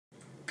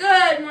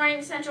Good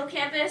morning, Central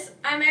Campus.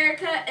 I'm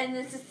Erica, and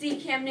this is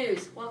CCAM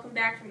News. Welcome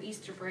back from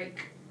Easter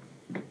break.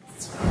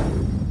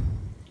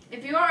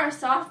 If you are a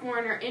sophomore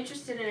and are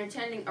interested in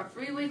attending a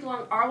free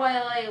week-long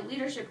RYLA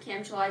Leadership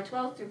Camp July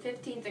 12th through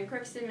 15th in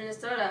Crookston,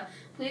 Minnesota,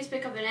 please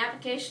pick up an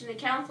application to the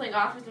counseling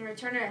office and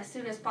return it as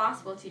soon as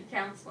possible to your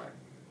counselor.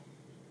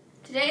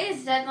 Today is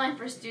the deadline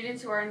for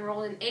students who are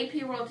enrolled in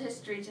AP World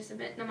History to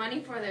submit the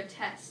money for their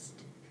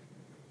test.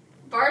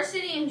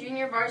 Varsity and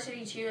junior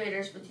varsity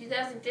cheerleaders for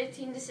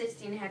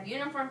 2015-16 have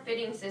uniform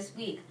fittings this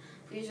week.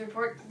 Please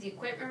report to the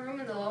equipment room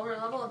in the lower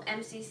level of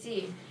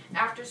MCC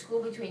after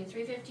school between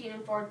 3:15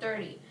 and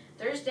 4:30.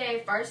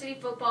 Thursday, varsity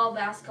football,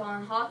 basketball,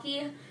 and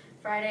hockey.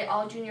 Friday,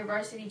 all junior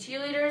varsity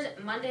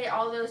cheerleaders. Monday,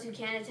 all those who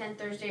can attend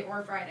Thursday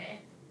or Friday.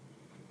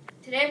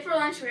 Today for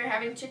lunch, we are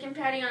having chicken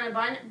patty on a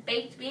bun,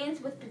 baked beans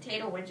with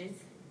potato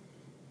wedges.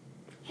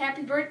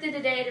 Happy birthday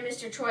today to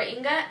Mr. Troy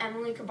Inga,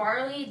 Emily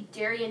Cabarly,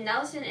 Darian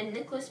Nelson, and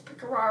Nicholas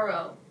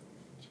Picararo.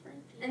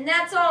 And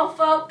that's all,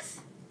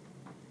 folks.